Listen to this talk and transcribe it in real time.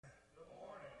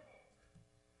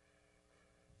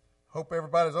Hope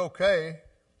everybody's okay.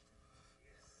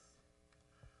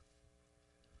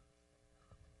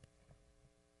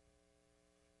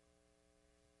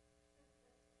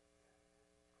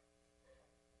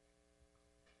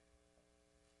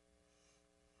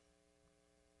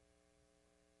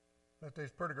 Let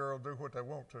these pretty girls do what they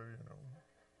want to,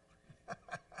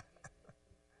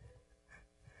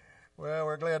 Well,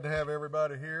 we're glad to have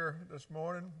everybody here this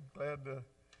morning. Glad to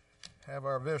have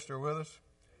our visitor with us.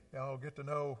 Y'all get to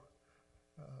know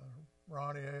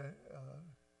Ronnie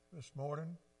this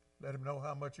morning. Let him know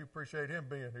how much you appreciate him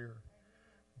being here.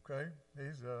 Okay?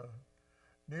 He's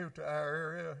new to our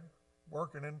area,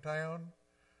 working in town.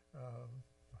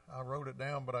 I wrote it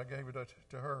down, but I gave it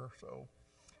to her. So,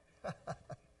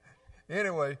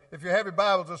 anyway, if you have your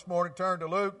Bibles this morning, turn to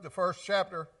Luke, the first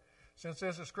chapter. Since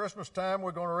this is Christmas time,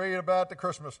 we're going to read about the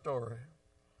Christmas story.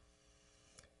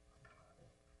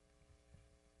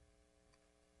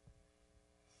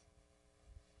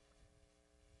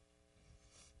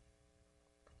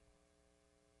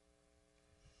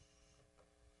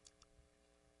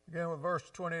 Begin with verse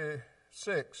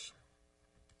 26.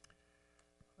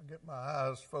 I'll get my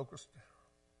eyes focused.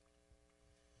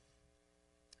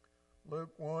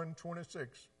 Luke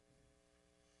 1:26.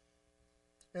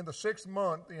 In the 6th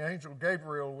month, the angel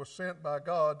Gabriel was sent by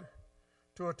God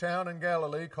to a town in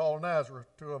Galilee called Nazareth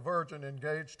to a virgin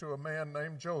engaged to a man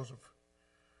named Joseph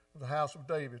of the house of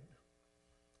David.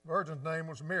 The virgin's name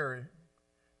was Mary.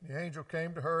 The angel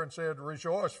came to her and said,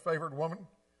 "Rejoice, favored woman,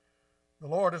 the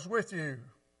Lord is with you."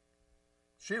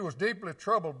 She was deeply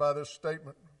troubled by this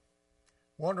statement,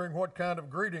 wondering what kind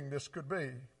of greeting this could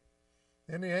be.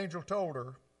 Then the angel told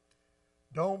her,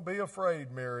 "Don't be afraid,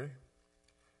 Mary,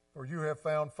 for you have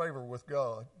found favor with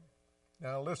God.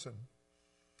 Now listen,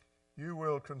 you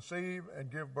will conceive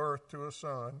and give birth to a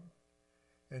son,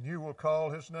 and you will call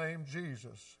his name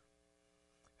Jesus.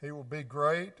 He will be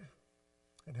great,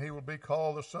 and he will be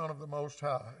called the Son of the Most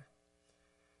High.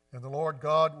 And the Lord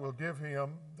God will give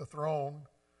him the throne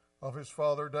of his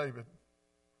father David.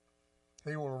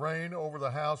 He will reign over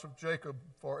the house of Jacob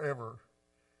forever,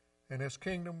 and his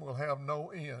kingdom will have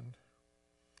no end."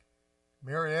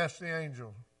 Mary asked the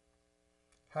angel,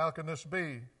 "How can this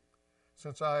be,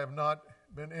 since I have not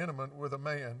been intimate with a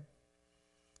man?"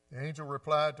 The angel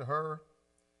replied to her,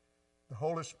 "The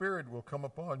Holy Spirit will come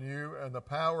upon you, and the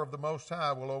power of the Most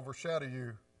High will overshadow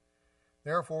you.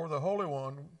 Therefore, the Holy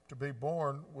One to be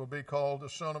born will be called the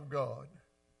Son of God.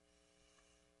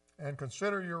 And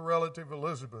consider your relative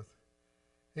Elizabeth.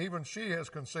 Even she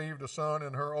has conceived a son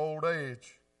in her old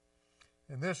age,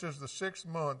 and this is the 6th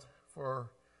month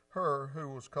for her who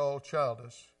was called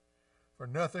childless. For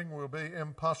nothing will be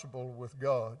impossible with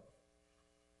God."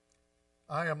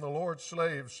 "I am the Lord's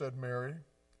slave," said Mary.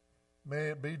 "May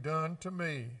it be done to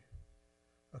me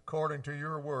according to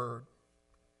your word."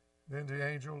 Then the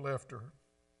angel left her.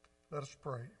 Let us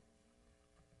pray.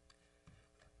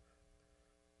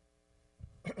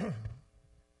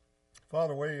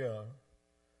 Father, we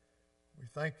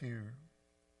thank you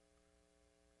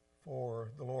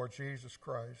for the Lord Jesus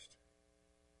Christ.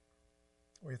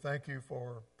 We thank you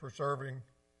for preserving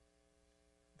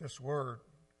this word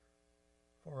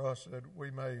for us that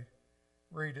we may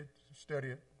read it,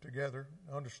 study it together,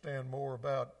 understand more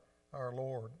about our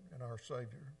Lord and our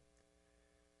Savior,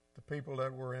 the people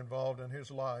that were involved in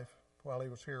his life while he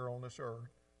was here on this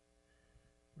earth.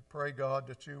 We pray, God,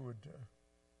 that you would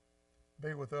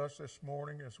be with us this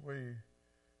morning as we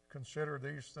consider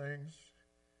these things.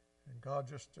 And God,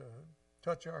 just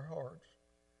touch our hearts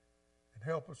and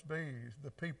help us be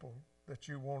the people that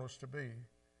you want us to be,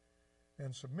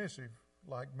 and submissive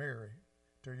like Mary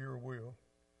to your will.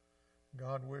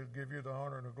 God, we'll give you the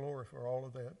honor and the glory for all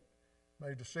of that.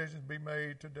 May decisions be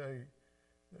made today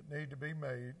that need to be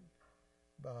made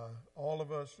by all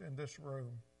of us in this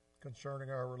room concerning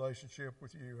our relationship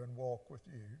with you and walk with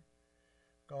you.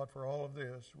 God, for all of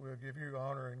this, we'll give you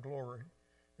honor and glory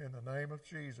in the name of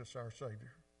Jesus, our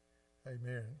Savior.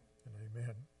 Amen and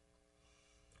amen.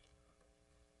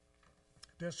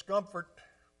 Discomfort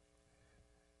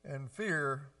and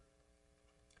fear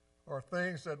are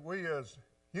things that we as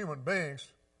human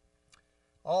beings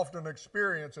often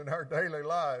experience in our daily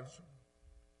lives.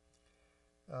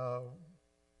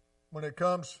 When it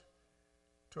comes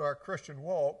to our Christian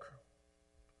walk,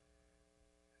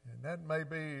 and that may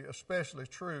be especially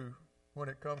true when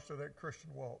it comes to that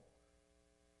Christian walk.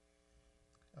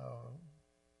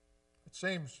 It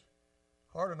seems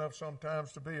hard enough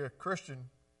sometimes to be a Christian,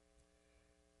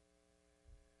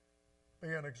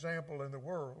 be an example in the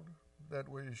world that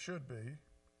we should be,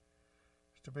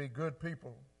 to be good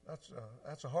people.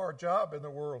 That's a hard job in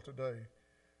the world today,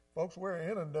 Folks, we're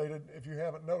inundated, if you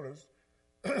haven't noticed.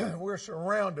 We're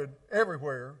surrounded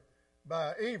everywhere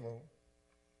by evil,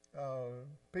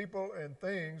 people and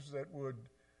things that would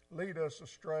lead us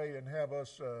astray and have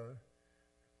us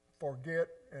forget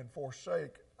and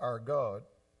forsake our God.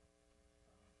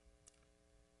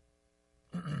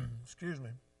 Excuse me.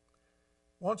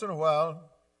 Once in a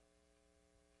while,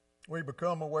 we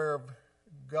become aware of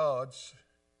God's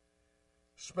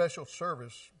special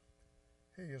service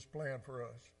He has planned for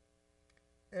us.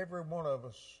 Every one of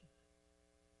us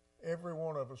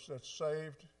that's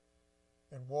saved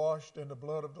and washed in the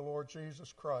blood of the Lord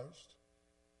Jesus Christ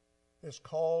is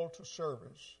called to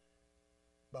service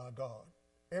by God.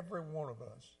 Every one of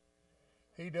us.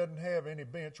 He doesn't have any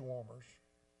bench warmers.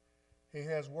 He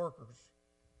has workers.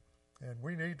 And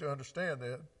we need to understand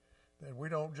that we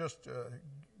don't just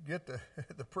get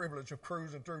the privilege of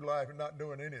cruising through life and not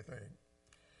doing anything.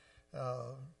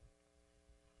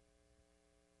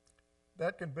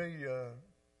 That can be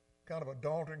kind of a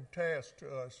daunting task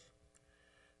to us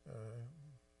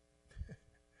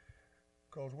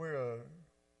because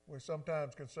we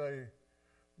sometimes can say,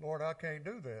 Lord, I can't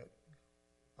do that.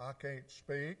 I can't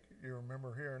speak. You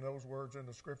remember hearing those words in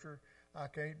the scripture. I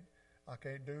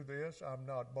can't do this. I'm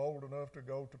not bold enough to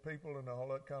go to people and all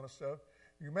that kind of stuff.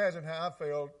 You imagine how I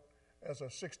felt as a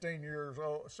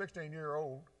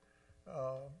 16-year-old.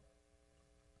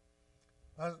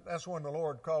 That's when the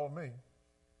Lord called me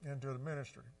into the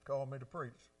ministry, called me to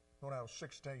preach when I was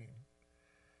 16.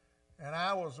 And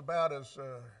I was about as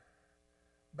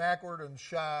backward and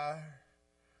shy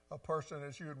a person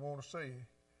as you'd want to see.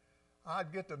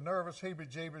 I'd get the nervous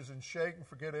heebie-jeebies and shake and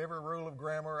forget every rule of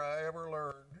grammar I ever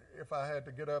learned if I had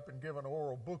to get up and give an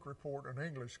oral book report in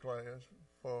English class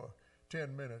for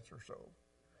 10 minutes or so.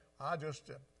 I'd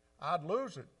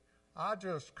lose it. I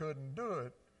just couldn't do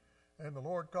it. And the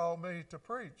Lord called me to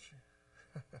preach.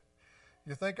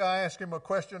 You think I ask Him a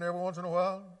question every once in a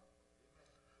while?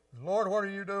 Lord, what are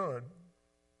you doing?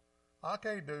 I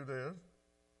can't do this.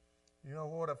 You know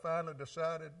what I finally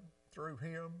decided through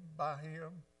Him, by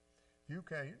Him? You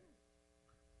can't.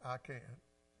 I can.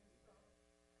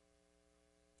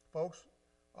 Folks,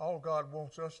 all God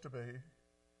wants us to be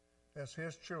as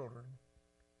His children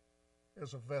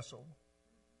is a vessel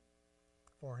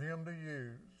for Him to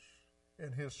use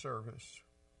in His service.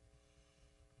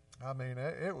 I mean,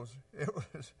 it was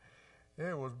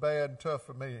bad and tough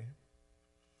for me.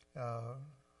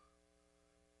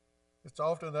 It's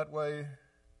often that way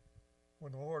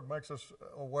when the Lord makes us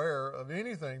aware of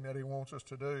anything that He wants us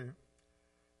to do,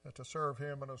 to serve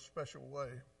Him in a special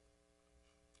way.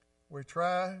 We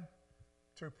try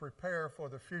to prepare for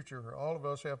the future. All of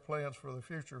us have plans for the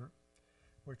future.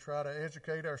 We try to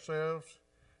educate ourselves.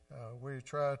 We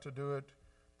try to do it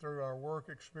through our work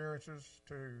experiences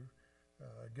to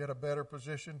get a better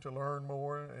position, to learn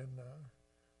more, and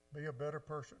be a better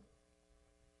person.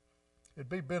 It'd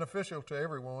be beneficial to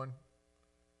everyone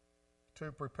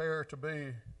to prepare to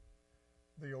be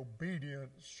the obedient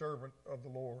servant of the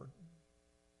Lord.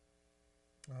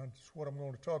 That's what I'm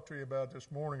going to talk to you about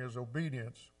this morning is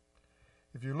obedience.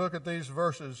 If you look at these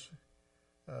verses,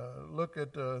 look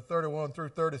at 31 through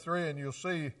 33, and you'll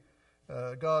see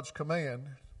God's command.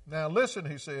 Now listen,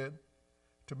 He said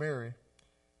to Mary,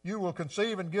 you will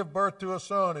conceive and give birth to a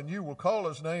son, and you will call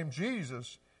his name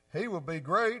Jesus. He will be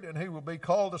great, and he will be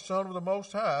called the Son of the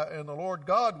Most High, and the Lord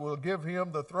God will give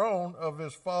him the throne of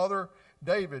his father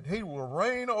David. He will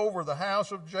reign over the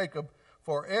house of Jacob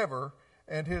forever,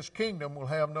 and his kingdom will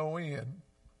have no end.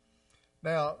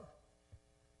 Now,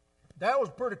 that was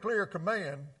a pretty clear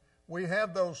command. We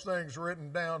have those things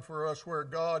written down for us where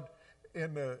God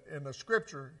in the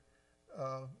Scripture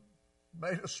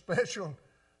made a special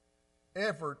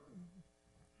effort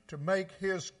to make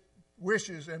His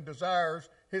wishes and desires,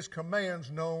 His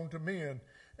commands known to men.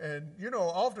 And, you know,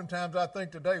 oftentimes I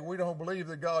think today we don't believe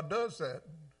that God does that.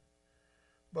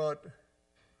 But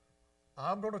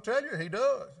I'm going to tell you, He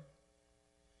does.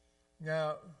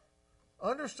 Now,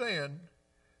 understand,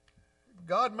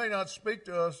 God may not speak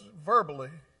to us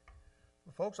verbally.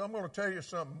 But folks, I'm going to tell you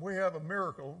something. We have a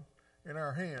miracle in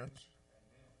our hands.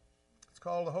 It's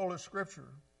called the Holy Scripture.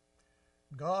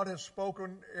 God has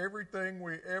spoken everything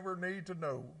we ever need to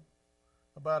know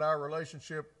about our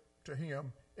relationship to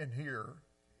Him in here.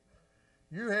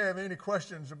 You have any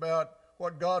questions about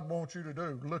what God wants you to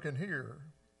do, look in here.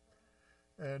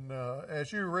 And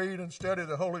as you read and study,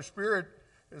 the Holy Spirit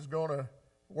is going to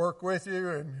work with you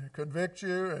and convict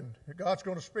you, and God's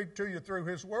going to speak to you through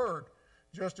His Word,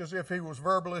 just as if He was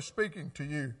verbally speaking to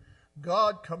you.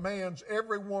 God commands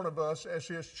every one of us as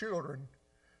His children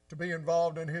to be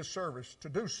involved in His service, to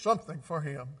do something for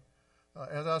Him.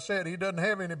 As I said, he doesn't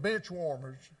have any bench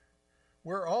warmers.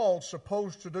 We're all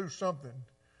supposed to do something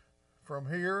from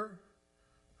here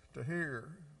to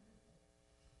here.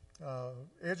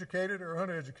 Educated or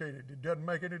uneducated, it doesn't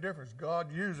make any difference.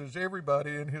 God uses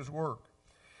everybody in his work.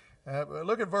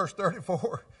 Look at verse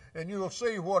 34, and you will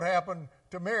see what happened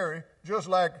to Mary, just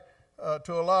like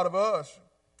to a lot of us.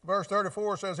 Verse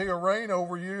 34 says, he'll reign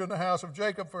over you in the house of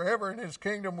Jacob forever, and his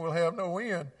kingdom will have no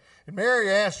end. And Mary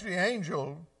asked the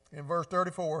angel in verse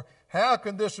 34, how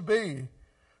can this be,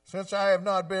 since I have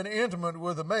not been intimate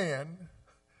with a man?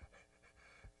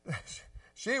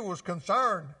 She was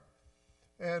concerned.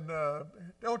 And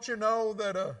don't you know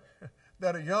that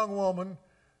a young woman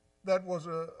that was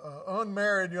an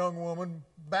unmarried young woman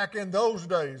back in those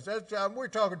days, we're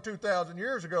talking 2,000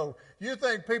 years ago, you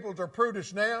think people are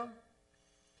prudish now?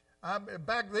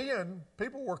 Back then,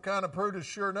 people were kind of prudish,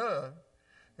 sure enough.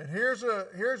 And here's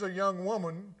a young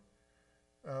woman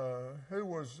who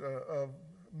was of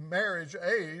marriage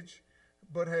age,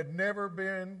 but had never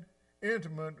been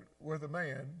intimate with a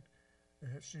man.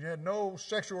 She had no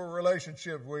sexual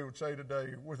relationship, we would say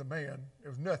today, with a man. It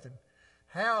was nothing.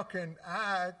 How can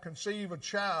I conceive a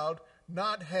child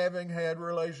not having had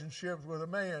relationships with a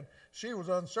man? She was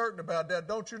uncertain about that.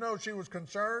 Don't you know she was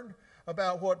concerned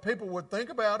about what people would think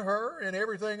about her and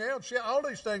everything else? All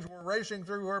these things were racing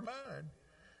through her mind.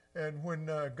 And when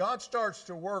God starts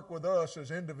to work with us as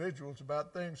individuals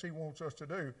about things he wants us to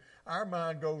do, our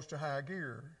mind goes to high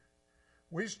gear.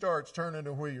 We start turning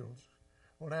the wheels.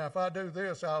 Well, now, if I do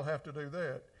this, I'll have to do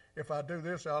that. If I do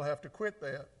this, I'll have to quit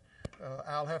that.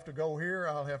 I'll have to go here.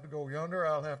 I'll have to go yonder.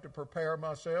 I'll have to prepare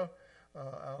myself.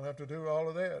 I'll have to do all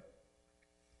of that.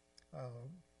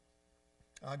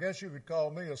 I guess you could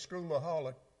call me a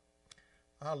schoolaholic.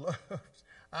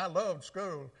 I loved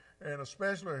school, and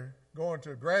especially going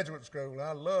to graduate school.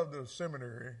 I loved the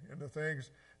seminary and the things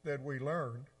that we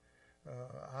learned.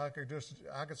 I could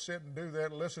sit and do that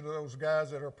and listen to those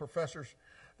guys that are professors.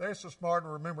 They're so smart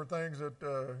and remember things that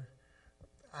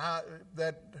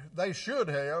they should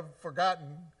have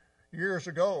forgotten years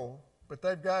ago, but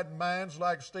they've got minds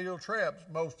like steel traps,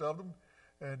 most of them,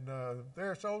 and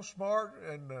they're so smart,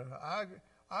 and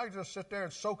I just sit there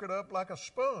and soak it up like a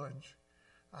sponge.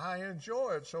 I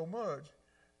enjoy it so much.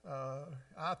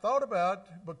 I thought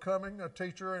about becoming a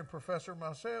teacher and professor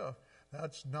myself.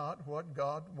 That's not what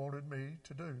God wanted me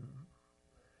to do.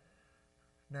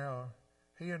 Now,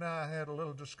 he and I had a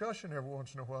little discussion every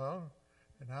once in a while,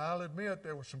 and I'll admit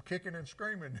there was some kicking and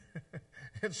screaming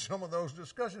in some of those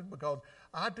discussions because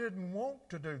I didn't want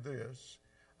to do this.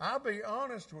 I'll be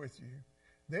honest with you.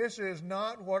 This is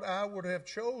not what I would have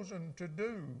chosen to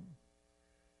do.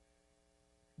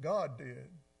 God did.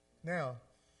 Now,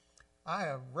 I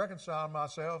have reconciled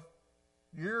myself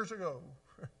years ago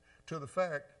to the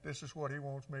fact this is what he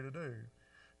wants me to do.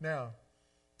 Now,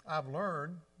 I've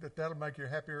learned that that'll make you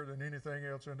happier than anything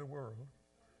else in the world.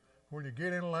 When you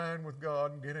get in line with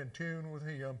God and get in tune with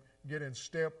him, get in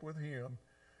step with him,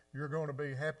 you're going to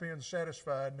be happy and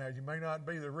satisfied. Now, you may not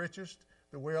be the richest,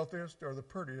 the wealthiest, or the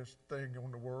prettiest thing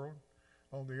on the world,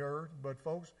 on the earth, but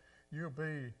folks, you'll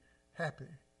be happy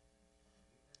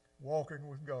walking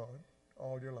with God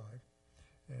all your life.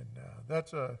 And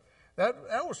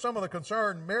that was some of the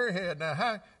concern Mary had.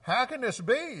 Now, how can this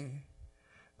be?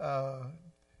 The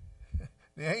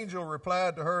angel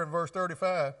replied to her in verse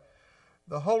 35,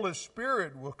 the Holy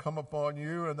Spirit will come upon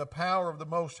you, and the power of the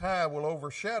Most High will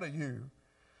overshadow you.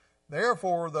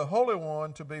 Therefore, the Holy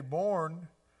One to be born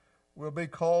will be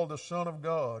called the Son of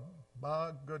God.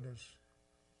 My goodness.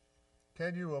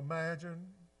 Can you imagine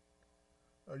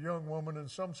a young woman, and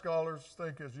some scholars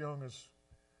think as young as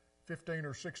 15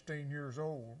 or 16 years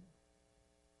old,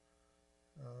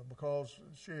 because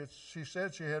she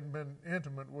said she hadn't been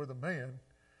intimate with a man.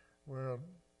 Well,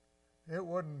 it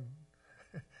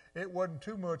wasn't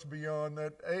too much beyond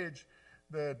that age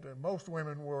that most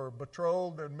women were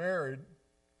betrothed and married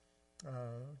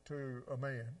to a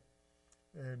man.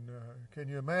 And can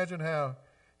you imagine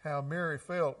how Mary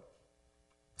felt?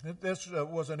 This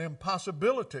was an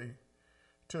impossibility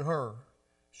to her.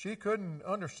 She couldn't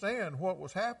understand what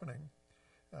was happening.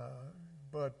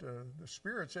 But the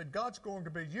Spirit said, God's going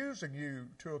to be using you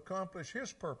to accomplish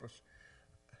his purpose.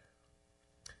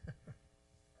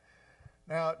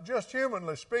 Now, just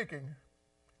humanly speaking,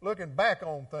 looking back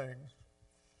on things,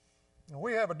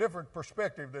 we have a different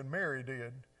perspective than Mary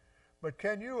did. But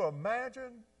can you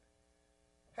imagine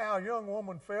how a young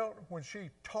woman felt when she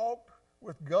talked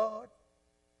with God?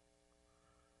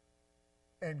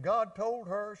 And God told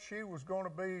her she was going to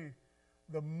be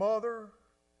the mother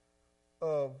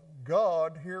of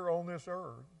God here on this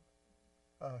earth.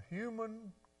 A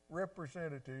human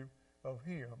representative of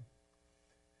Him.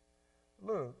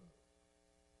 Look,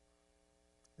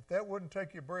 if that wouldn't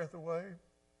take your breath away,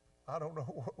 I don't know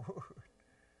what would.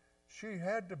 She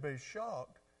had to be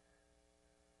shocked.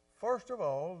 First of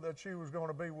all, that she was going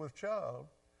to be with child.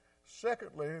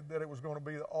 Secondly, that it was going to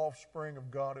be the offspring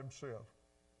of God Himself.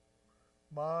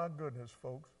 My goodness,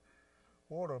 folks,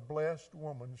 what a blessed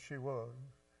woman she was.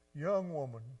 Young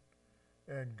woman,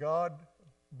 and God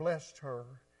blessed her.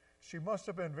 She must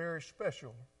have been very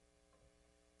special.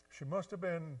 She must have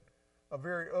been a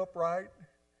very upright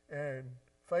and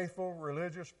faithful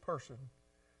religious person.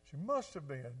 She must have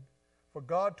been, for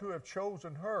God to have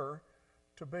chosen her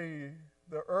to be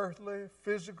the earthly,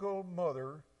 physical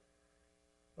mother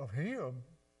of Him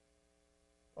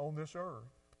on this earth.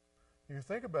 You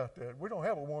think about that. We don't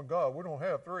have a one God. We don't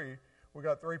have three. We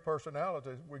got three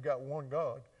personalities. We got one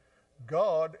God.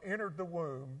 God entered the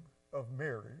womb of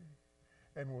Mary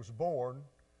and was born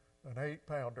an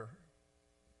 8-pounder.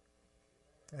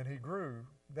 And He grew.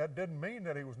 That didn't mean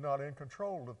that He was not in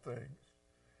control of things.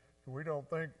 We don't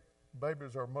think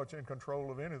babies are much in control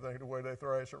of anything the way they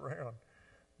thrash around.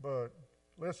 But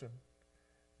listen,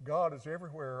 God is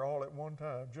everywhere all at one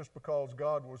time. Just because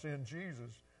God was in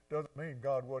Jesus doesn't mean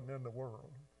God wasn't in the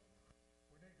world.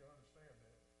 We need to understand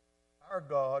that. Our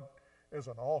God is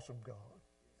an awesome God.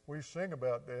 We sing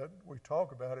about that. We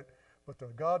talk about it. But the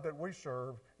God that we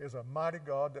serve is a mighty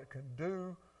God that can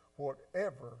do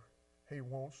whatever He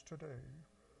wants to do.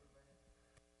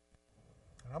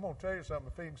 And I'm going to tell you something.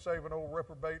 If He can save an old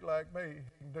reprobate like me,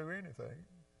 He can do anything.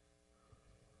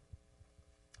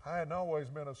 I hadn't always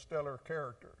been a stellar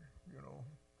character, you know.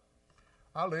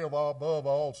 I live above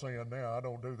all sin now. I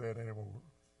don't do that anymore.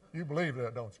 You believe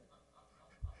that, don't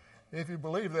you? If you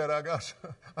believe that, I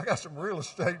got some real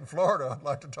estate in Florida I'd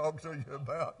like to talk to you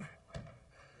about.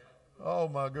 Oh,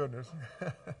 my goodness.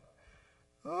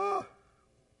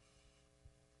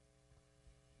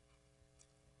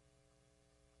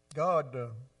 God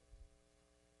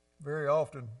very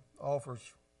often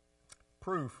offers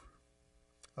proof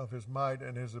of His might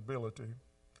and His ability.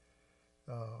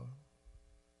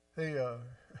 He,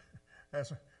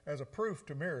 as a proof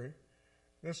to Mary,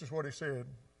 this is what He said.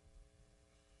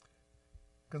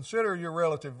 Consider your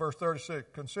relative, verse 36,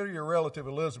 consider your relative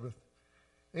Elizabeth.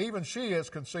 Even she has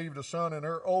conceived a son in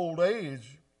her old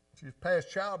age. She's past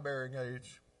childbearing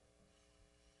age.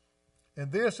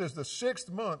 And this is the 6th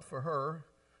month for her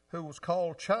who was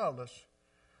called childless,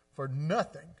 for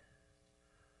nothing.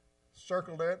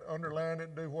 Circle that, underline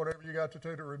it, do whatever you got to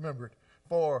do to remember it.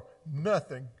 For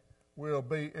nothing will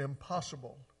be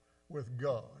impossible with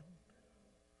God.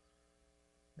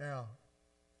 Now,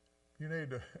 you need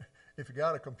to, if you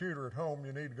got a computer at home,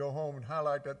 you need to go home and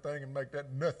highlight that thing and make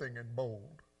that nothing in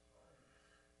bold.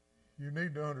 You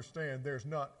need to understand there's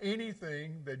not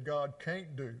anything that God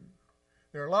can't do.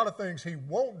 There are a lot of things He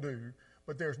won't do,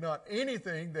 but there's not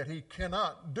anything that He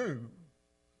cannot do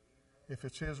if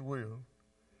it's His will.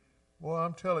 Boy,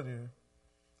 I'm telling you,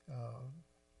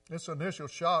 this initial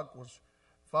shock was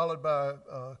followed by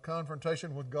a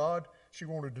confrontation with God. She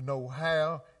wanted to know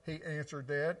how He answered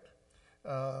that.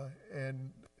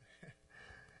 And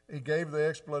He gave the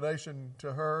explanation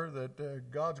to her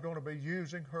that God's going to be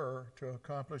using her to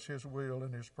accomplish His will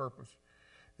and His purpose.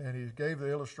 And He gave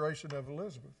the illustration of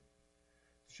Elizabeth.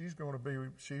 She's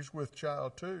with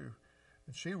child too.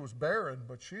 And she was barren,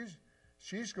 but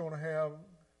she's going to have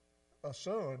a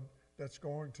son that's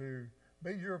going to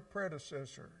be your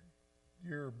predecessor,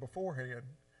 your beforehand.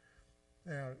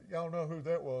 Now, y'all know who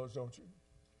that was, don't you?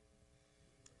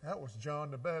 That was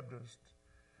John the Baptist.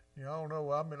 Y'all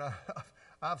know, I mean,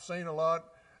 I've seen a lot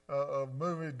of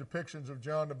movie depictions of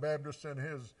John the Baptist and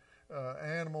his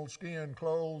animal skin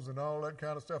clothes and all that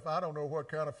kind of stuff. I don't know what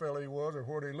kind of fella he was or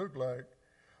what he looked like.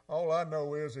 All I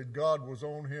know is that God was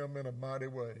on him in a mighty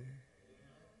way.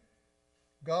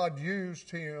 God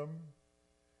used him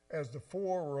as the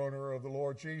forerunner of the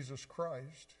Lord Jesus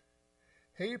Christ.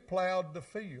 He plowed the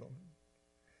field.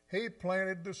 He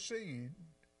planted the seed.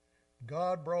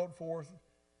 God brought forth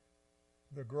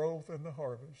the growth and the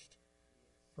harvest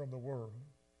from the world.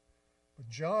 But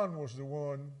John was the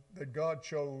one that God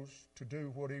chose to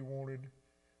do what He wanted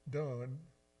done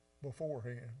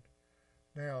beforehand.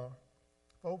 Now,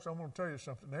 folks, I'm going to tell you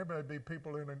something. There may be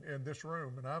people in this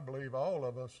room, and I believe all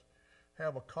of us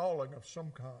have a calling of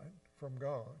some kind from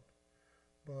God.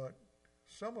 But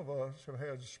some of us have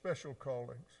had special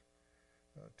callings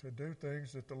to do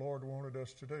things that the Lord wanted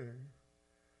us to do.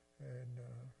 And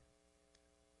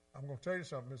I'm going to tell you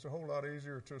something. It's a whole lot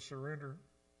easier to surrender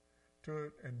to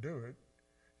it and do it.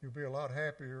 You'll be a lot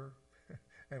happier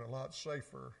and a lot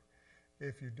safer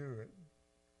if you do it,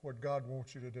 what God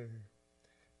wants you to do.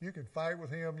 You can fight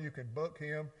with him. You can buck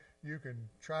him. You can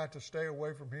try to stay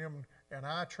away from him. And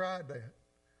I tried that.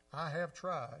 I have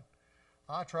tried.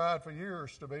 I tried for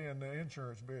years to be in the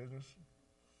insurance business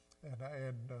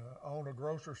and own a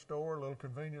grocery store, a little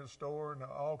convenience store, and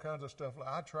all kinds of stuff.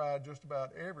 I tried just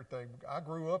about everything. I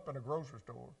grew up in a grocery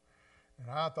store, and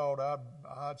I thought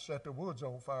I'd set the woods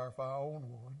on fire if I owned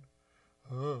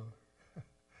one.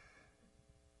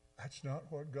 That's not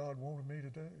what God wanted me to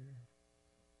do.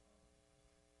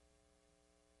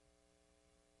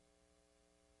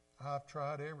 I've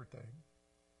tried everything.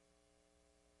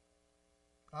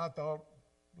 I thought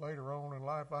later on in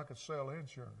life I could sell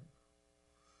insurance.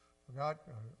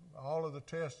 All of the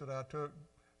tests that I took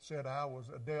said I was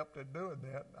adept at doing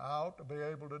that. I ought to be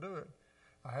able to do it.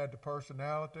 I had the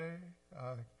personality.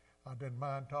 I didn't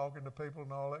mind talking to people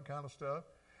and all that kind of stuff.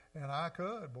 And I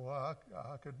could. Boy,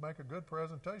 I could make a good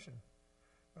presentation.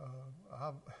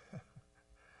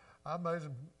 I made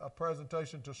a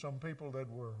presentation to some people that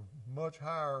were much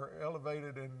higher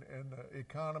elevated in the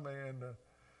economy and the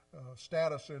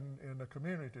status in the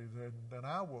community than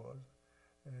I was,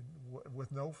 and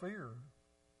with no fear.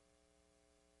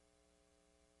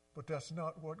 But that's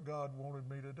not what God wanted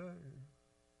me to do.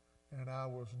 And I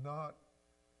was not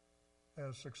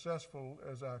as successful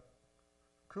as I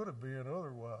could have been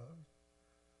otherwise.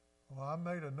 Well, I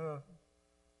made enough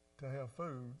to have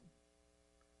food,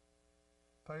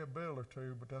 pay a bill or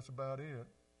two, but that's about it.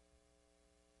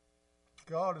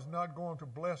 God is not going to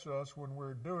bless us when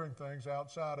we're doing things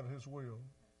outside of His will.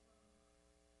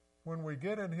 When we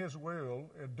get in His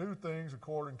will and do things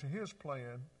according to His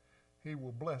plan, He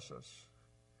will bless us.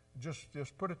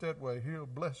 Just put it that way, He'll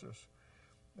bless us.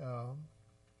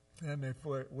 And if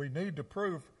we need the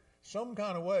proof, some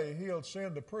kind of way, He'll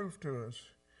send the proof to us.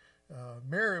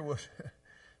 Mary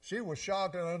she was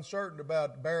shocked and uncertain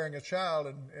about bearing a child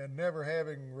and never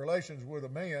having relations with a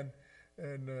man.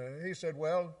 And He said,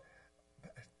 well,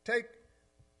 take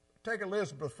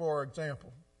Elizabeth for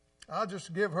example. I'll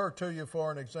just give her to you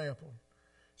for an example.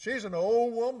 She's an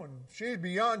old woman. She's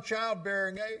beyond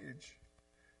childbearing age.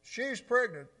 She's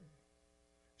pregnant.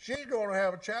 She's going to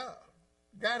have a child.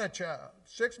 Got a child,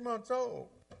 6 months old.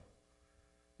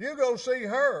 You go see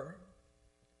her.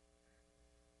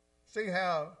 See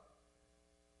how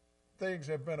things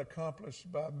have been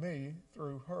accomplished by me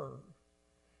through her.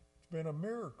 It's been a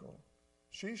miracle.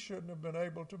 She shouldn't have been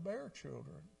able to bear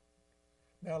children.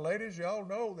 Now, ladies, y'all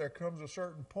know there comes a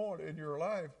certain point in your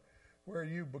life where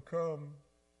you become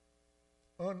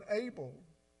unable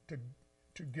to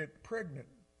get pregnant.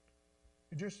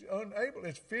 You're just unable.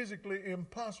 It's physically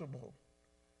impossible.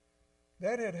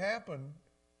 That had happened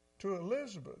to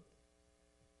Elizabeth.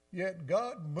 Yet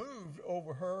God moved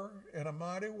over her in a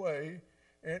mighty way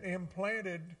and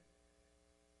implanted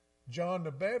John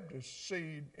the Baptist's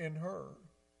seed in her.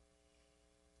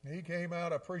 He came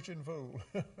out a preaching fool.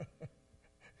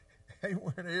 He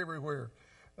went everywhere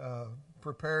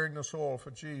preparing the soil for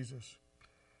Jesus.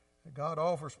 God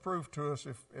offers proof to us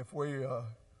if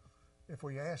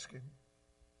we ask Him.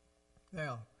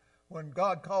 Now, when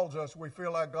God calls us, we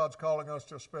feel like God's calling us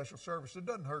to a special service. It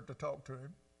doesn't hurt to talk to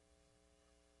Him.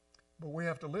 But we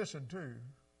have to listen too.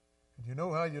 And you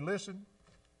know how you listen?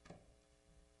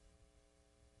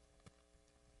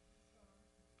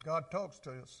 God talks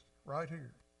to us right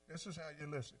here. This is how you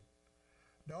listen.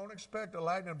 Don't expect a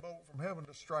lightning bolt from heaven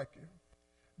to strike you.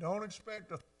 Don't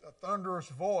expect a thunderous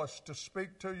voice to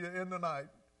speak to you in the night.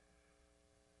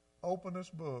 Open this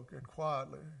book and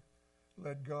quietly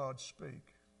let God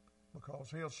speak, because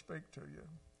He'll speak to you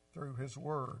through His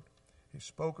Word. He's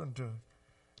spoken to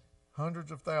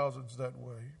hundreds of thousands that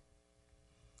way.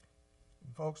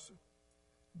 And folks,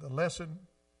 the lesson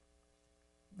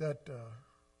that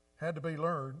had to be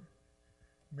learned,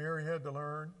 Mary had to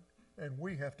learn, and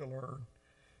we have to learn,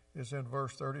 is in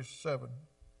verse 37.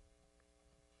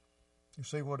 You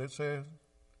see what it says?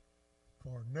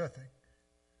 For nothing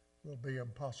will be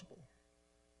impossible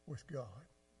with God.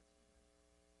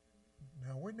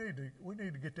 Now we need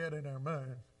to get that in our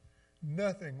minds.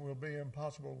 Nothing will be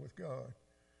impossible with God.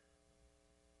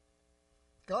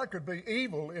 God could be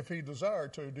evil if He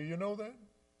desired to. Do you know that?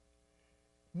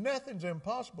 Nothing's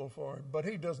impossible for Him, but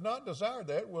He does not desire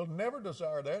that, will never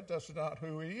desire that. That's not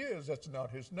who He is. That's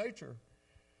not His nature.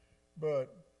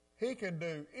 But He can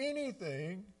do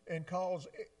anything and cause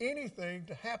anything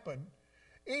to happen,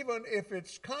 even if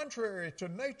it's contrary to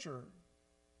nature.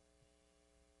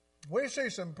 We see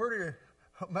some pretty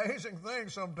amazing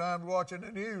things sometimes watching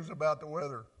the news about the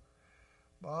weather.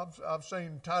 I've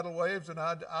seen tidal waves, and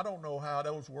I don't know how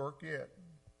those work yet.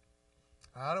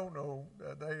 I don't know.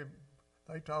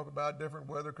 They talk about different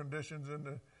weather conditions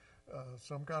in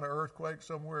some kind of earthquake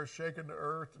somewhere shaking the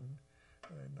earth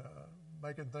and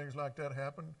making things like that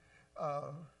happen.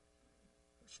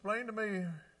 Explain to me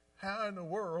how in the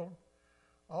world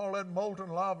all that molten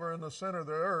lava in the center of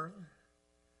the earth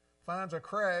finds a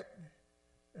crack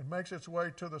and makes its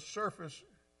way to the surface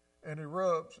and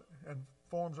erupts and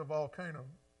forms a volcano.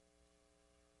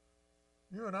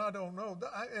 You and I don't know.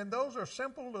 And those are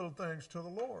simple little things to the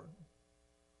Lord.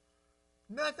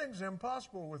 Nothing's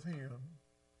impossible with Him.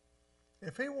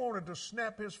 If He wanted to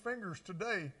snap His fingers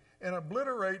today and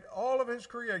obliterate all of His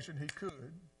creation, He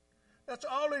could. That's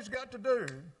all He's got to do.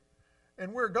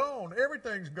 And we're gone.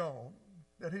 Everything's gone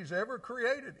that He's ever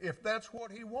created, if that's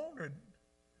what He wanted.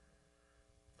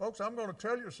 Folks, I'm going to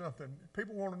tell you something.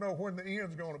 People want to know when the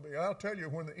end's going to be. I'll tell you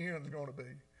when the end's going to be.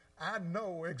 I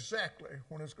know exactly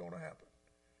when it's going to happen.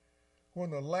 When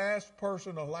the last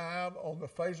person alive on the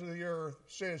face of the earth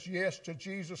says yes to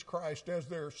Jesus Christ as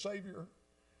their Savior,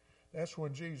 that's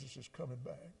when Jesus is coming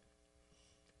back.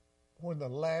 When the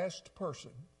last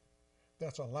person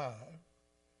that's alive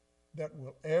that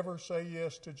will ever say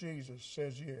yes to Jesus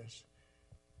says yes,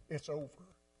 it's over.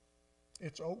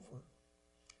 It's over.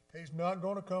 He's not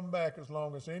going to come back as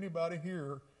long as anybody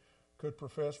here could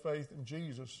profess faith in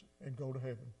Jesus and go to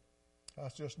heaven.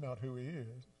 That's just not who He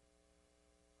is.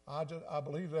 I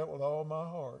believe that with all my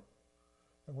heart.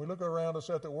 And we look around us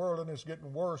at the world, and it's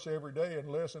getting worse every day, and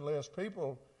less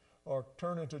people are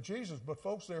turning to Jesus. But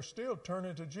folks, they're still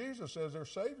turning to Jesus as their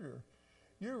Savior.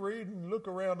 You read and look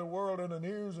around the world in the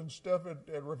news and stuff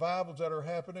at revivals that are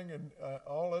happening and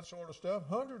all that sort of stuff.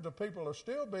 Hundreds of people are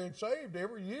still being saved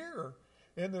every year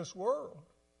in this world.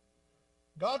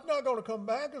 God's not going to come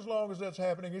back as long as that's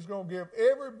happening. He's going to give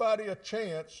everybody a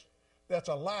chance that's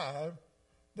alive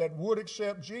that would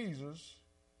accept Jesus,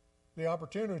 the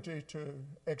opportunity to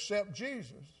accept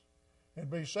Jesus and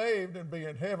be saved and be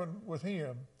in heaven with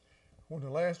Him. When the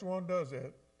last one does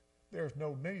that, there's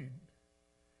no need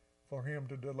for Him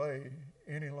to delay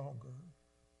any longer.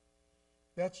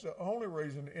 That's the only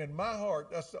reason, in my heart,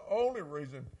 that's the only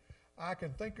reason I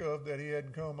can think of that He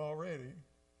hadn't come already.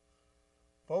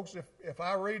 Folks, if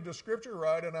I read the Scripture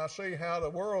right and I see how the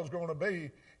world's going to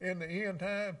be in the end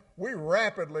time, we're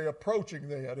rapidly approaching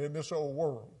that in this old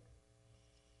world.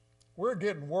 We're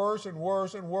getting worse and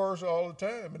worse and worse all the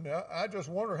time, and I just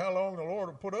wonder how long the Lord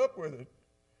will put up with it.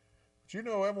 But you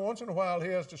know, every once in a while He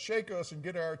has to shake us and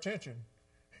get our attention.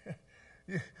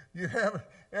 You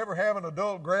ever have an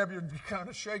adult grab you and kind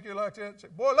of shake you like that and say,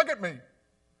 "Boy, look at me."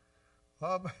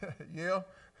 Yeah,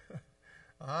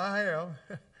 I have.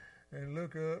 And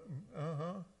look up,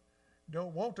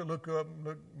 don't want to look up and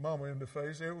look Mama in the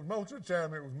face. It was most of the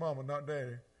time it was Mama, not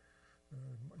Daddy.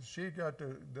 She got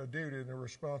the duty and the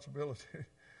responsibility,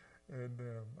 and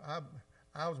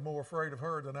I was more afraid of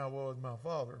her than I was my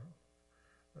father.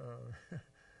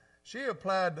 She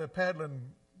applied the paddling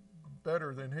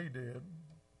better than he did,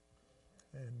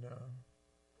 and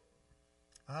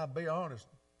I'll be honest,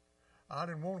 I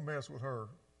didn't want to mess with her.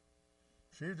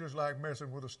 She was just like messing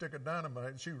with a stick of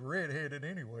dynamite. She was red-headed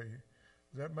anyway.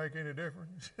 Does that make any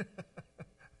difference?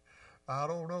 I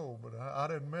don't know, but I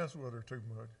didn't mess with her too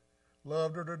much.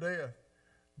 Loved her to death,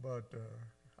 but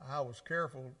I was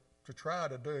careful to try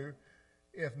to do,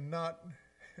 if not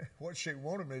what she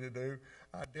wanted me to do,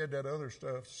 I did that other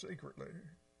stuff secretly,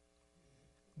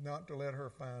 not to let her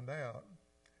find out.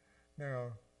 Now,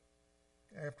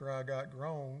 after I got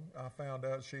grown, I found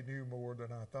out she knew more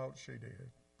than I thought she did.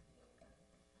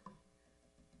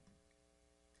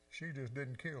 She just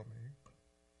didn't kill me,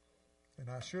 and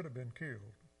I should have been killed.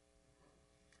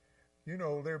 You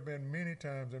know, there have been many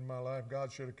times in my life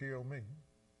God should have killed me.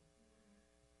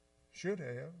 Should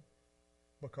have,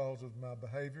 because of my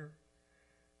behavior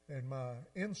and my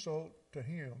insult to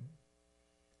Him.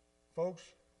 Folks,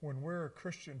 when we're a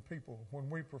Christian people, when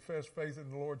we profess faith in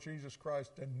the Lord Jesus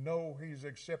Christ and know He's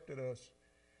accepted us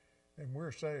and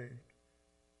we're saved,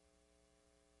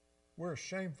 we're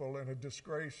shameful and a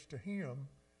disgrace to Him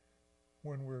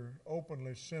when we're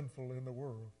openly sinful in the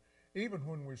world. Even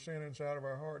when we sin inside of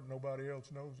our heart, nobody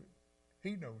else knows it.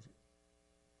 He knows it.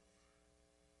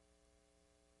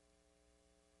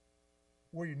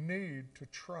 We need to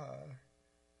try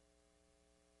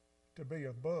to be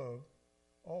above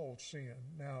all sin.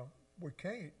 Now, we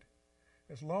can't.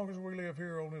 As long as we live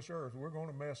here on this earth, we're going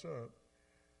to mess up.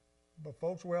 But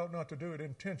folks, we ought not to do it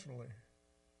intentionally.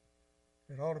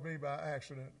 It ought to be by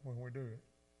accident when we do it.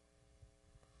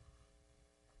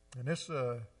 And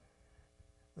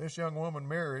this young woman,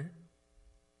 Mary,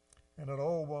 and that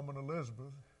old woman,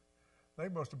 Elizabeth, they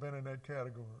must have been in that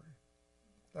category.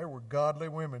 They were godly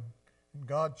women, and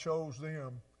God chose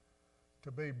them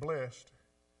to be blessed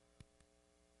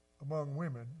among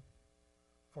women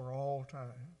for all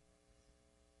time.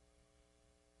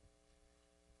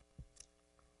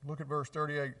 Look at verse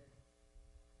 38.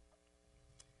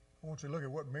 I want you to look at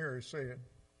what Mary said.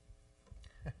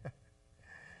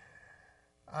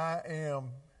 I am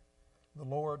the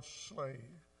Lord's slave.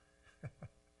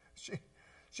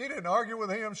 She didn't argue with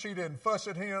him. She didn't fuss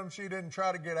at him. She didn't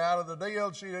try to get out of the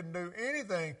deal. She didn't do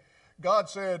anything. God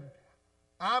said,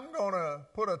 I'm going to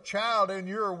put a child in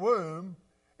your womb,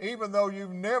 even though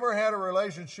you've never had a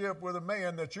relationship with a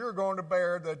man, that you're going to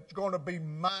bear, that's going to be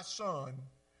my son.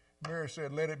 Mary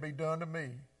said, let it be done to me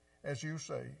as you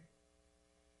say.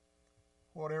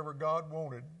 Whatever God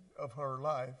wanted of her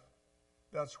life,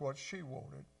 that's what she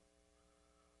wanted.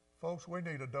 Folks, we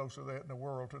need a dose of that in the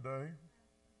world today.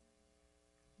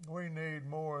 We need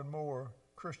more and more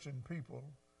Christian people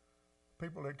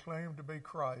that claim to be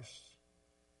Christ,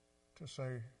 to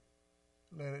say,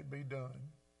 let it be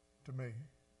done to me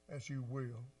as you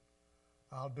will.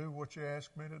 I'll do what you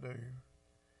ask me to do,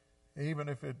 even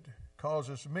if it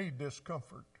causes me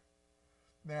discomfort.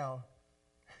 Now,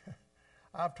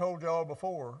 I've told y'all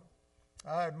before,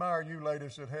 I admire you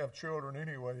ladies that have children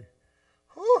anyway.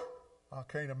 Whew, I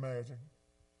can't imagine.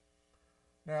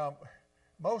 Now,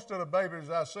 most of the babies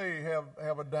I see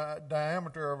have a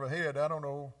diameter of a head. I don't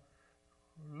know,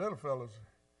 little fellas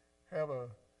have a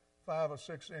 5 or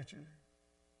 6 inches,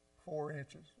 4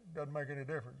 inches. Doesn't make any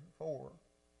difference, 4.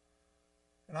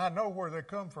 And I know where they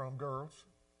come from, girls.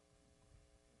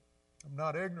 I'm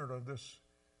not ignorant of this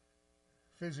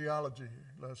physiology,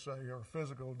 let's say, or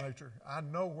physical nature. I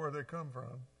know where they come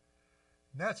from.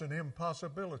 And that's an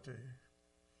impossibility.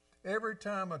 Every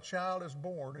time a child is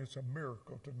born, it's a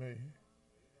miracle to me.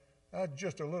 That's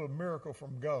just a little miracle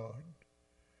from God.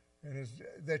 And it's,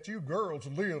 that you girls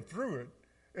live through it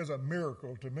is a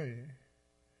miracle to me.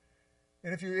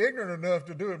 And if you're ignorant enough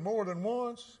to do it more than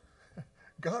once,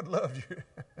 God loves you.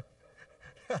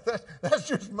 That's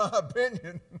just my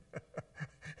opinion.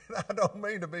 I don't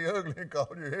mean to be ugly and call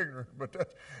you ignorant,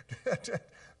 but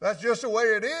that's just the way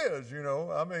it is, you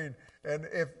know. I mean, and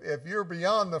if you're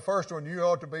beyond the first one, you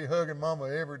ought to be hugging Mama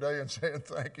every day and saying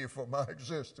thank you for my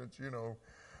existence, you know.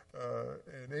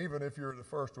 And even if you're the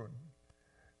first one,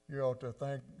 you ought to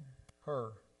thank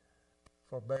her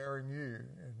for bearing you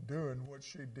and doing what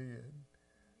she did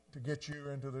to get you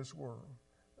into this world.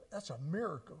 That's a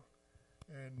miracle.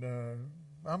 And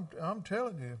I'm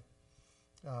telling you,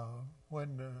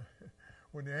 when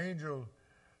the angel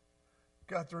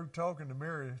got through talking to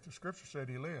Mary, the scripture said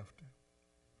he left.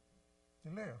 He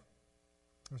left.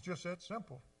 It was just that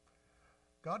simple.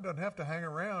 God doesn't have to hang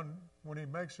around when he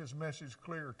makes his message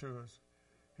clear to us.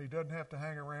 He doesn't have to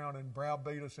hang around and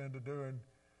browbeat us into doing,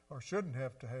 or shouldn't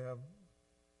have to have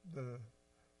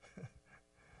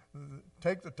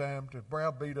take the time to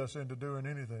browbeat us into doing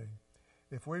anything.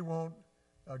 If we want,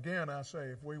 again I say,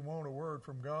 if we want a word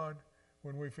from God,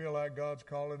 when we feel like God's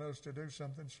calling us to do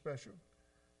something special,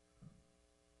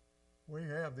 we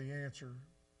have the answer.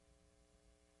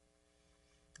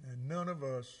 And none of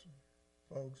us,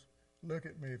 folks, look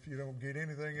at me. If you don't get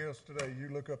anything else today, you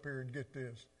look up here and get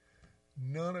this.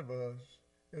 None of us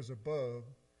is above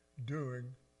doing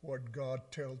what God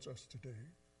tells us to do.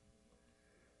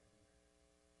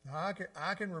 Now,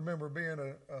 I can remember being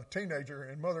a teenager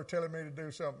and mother telling me to do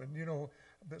something. You know,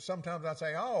 but sometimes I'd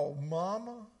say, oh,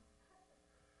 Mama.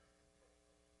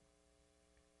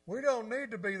 We don't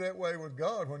need to be that way with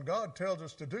God. When God tells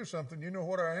us to do something, you know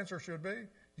what our answer should be?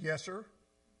 Yes, sir.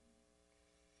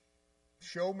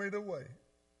 Show me the way.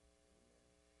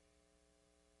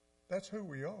 That's who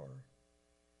we are.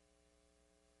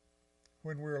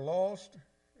 When we're lost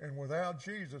and without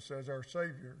Jesus as our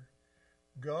Savior,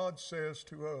 God says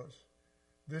to us,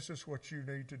 this is what you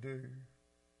need to do.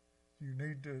 You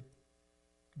need to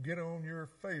get on your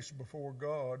face before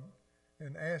God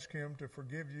and ask him to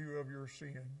forgive you of your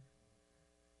sin.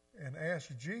 And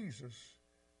ask Jesus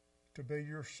to be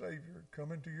your Savior,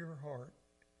 come into your heart,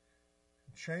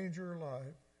 change your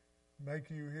life, make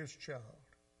you his child.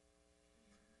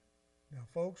 Now,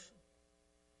 folks,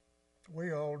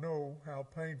 we all know how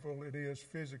painful it is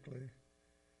physically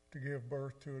to give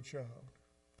birth to a child.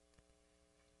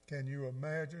 Can you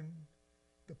imagine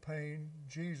the pain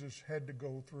Jesus had to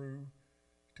go through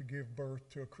to give birth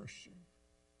to a Christian?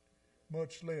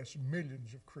 Much less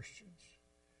millions of Christians.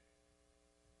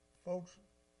 Folks,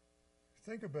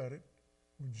 think about it.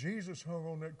 When Jesus hung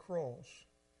on that cross,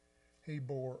 he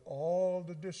bore all of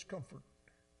the discomfort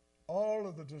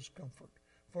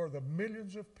for the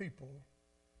millions of people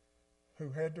who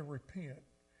had to repent.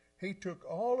 He took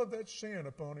all of that sin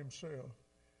upon himself.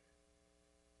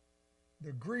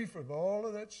 The grief of all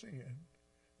of that sin,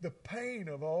 the pain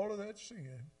of all of that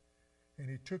sin, and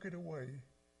he took it away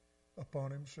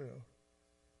upon himself.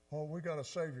 Oh, we got a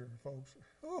Savior, folks.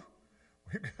 Oh,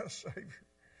 we've got a Savior.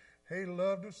 He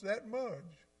loved us that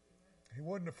much. He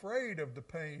wasn't afraid of the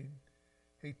pain.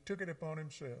 He took it upon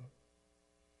himself.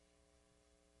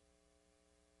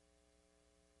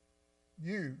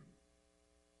 You,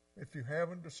 if you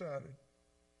haven't decided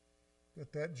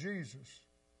that Jesus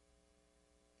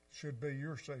should be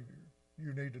your Savior,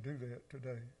 you need to do that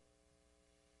today.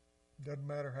 Doesn't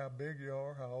matter how big you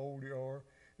are, how old you are.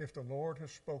 If the Lord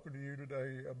has spoken to you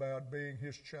today about being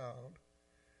His child,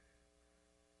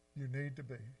 you need to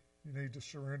be. You need to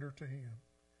surrender to Him.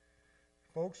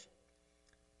 Folks,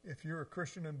 if you're a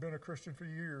Christian and been a Christian for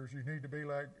years, you need to be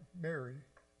like Mary.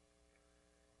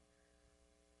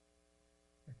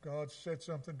 If God said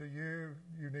something to you,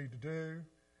 you need to do,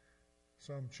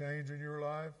 some change in your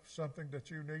life, something that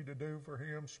you need to do for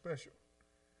Him special,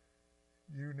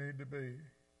 you need to be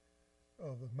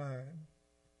of the mind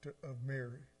of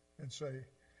Mary and say,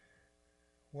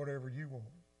 whatever you want,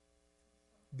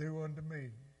 do unto me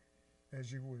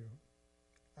as you will.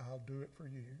 I'll do it for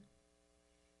you.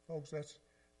 Folks,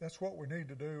 that's what we need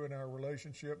to do in our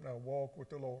relationship and our walk with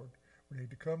the Lord. We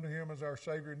need to come to Him as our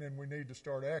Savior, and then we need to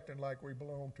start acting like we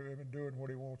belong to Him and doing what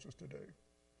He wants us to do.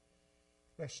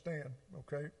 Let's stand,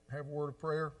 okay? Have a word of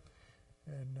prayer.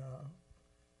 And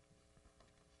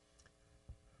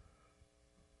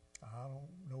I don't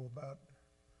know about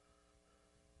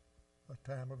a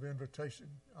time of invitation.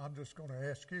 I'm just going to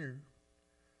ask you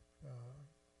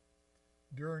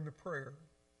during the prayer,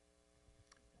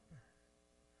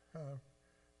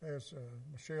 as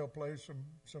Michelle plays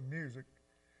some music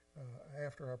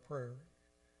after our prayer,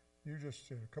 you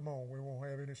just come on, we won't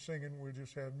have any singing, we'll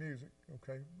just have music,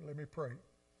 okay? Let me pray.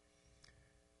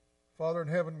 Father in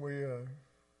heaven, we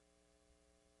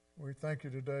thank you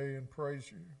today and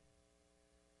praise you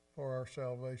for our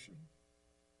salvation.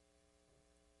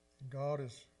 And God,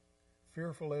 as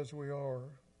fearful as we are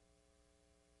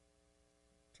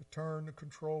to turn the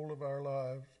control of our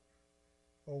lives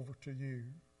over to you,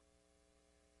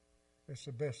 it's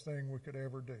the best thing we could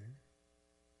ever do.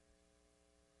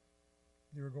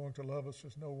 You're going to love us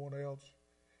as no one else.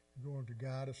 You're going to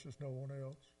guide us as no one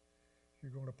else.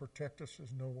 You're going to protect us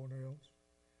as no one else.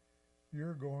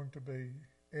 You're going to be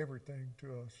everything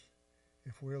to us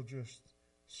if we'll just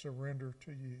surrender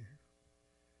to you.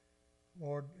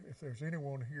 Lord, if there's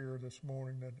anyone here this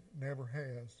morning that never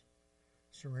has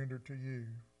surrendered to you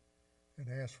and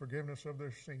asked forgiveness of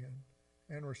their sin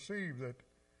and receive that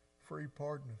free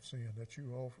pardon of sin that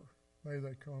you offer, may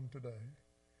they come today.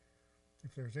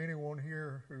 If there's anyone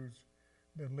here who's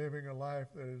been living a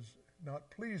life that is not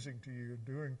pleasing to you and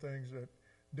doing things that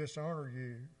dishonor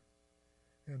you,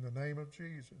 in the name of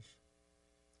Jesus,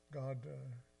 God,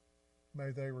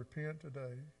 may they repent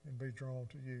today and be drawn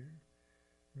to you.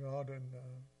 God, and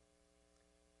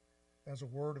as a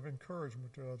word of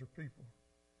encouragement to other people,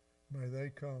 may they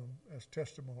come as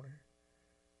testimony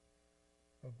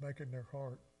of making their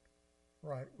heart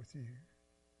right with you.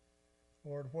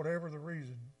 Lord, whatever the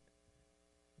reason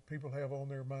people have on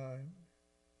their mind,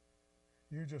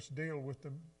 you just deal with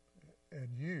them,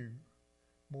 and you,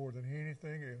 more than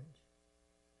anything else,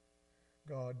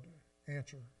 God,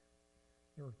 answer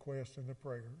the requests and the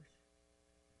prayers.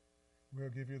 We'll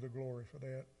give you the glory for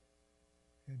that.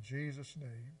 In Jesus'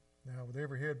 name. Now, with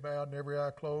every head bowed and every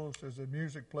eye closed, as the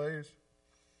music plays,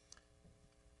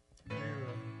 you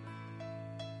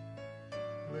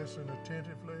listen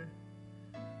attentively.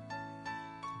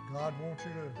 God wants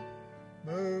you to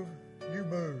move. You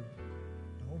move.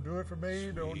 Don't do it for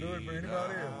me. Don't do it for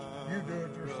anybody else. You do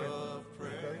it yourself.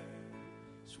 Okay?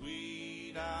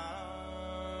 Sweet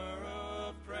hour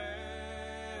of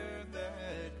prayer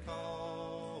that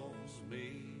calls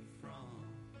me from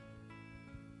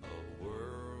a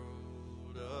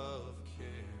world of care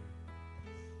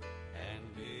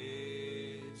and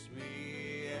bids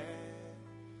me at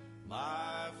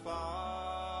my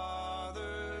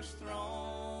Father's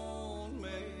throne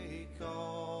make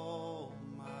all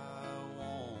my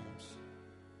wants.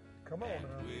 Come on now.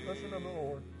 Listen to the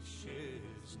Lord.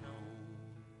 Is known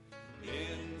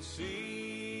in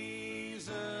seasons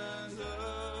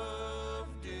of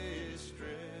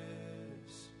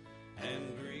distress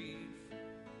and grief,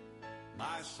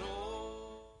 my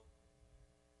soul.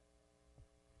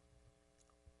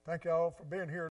 Thank you all for being here.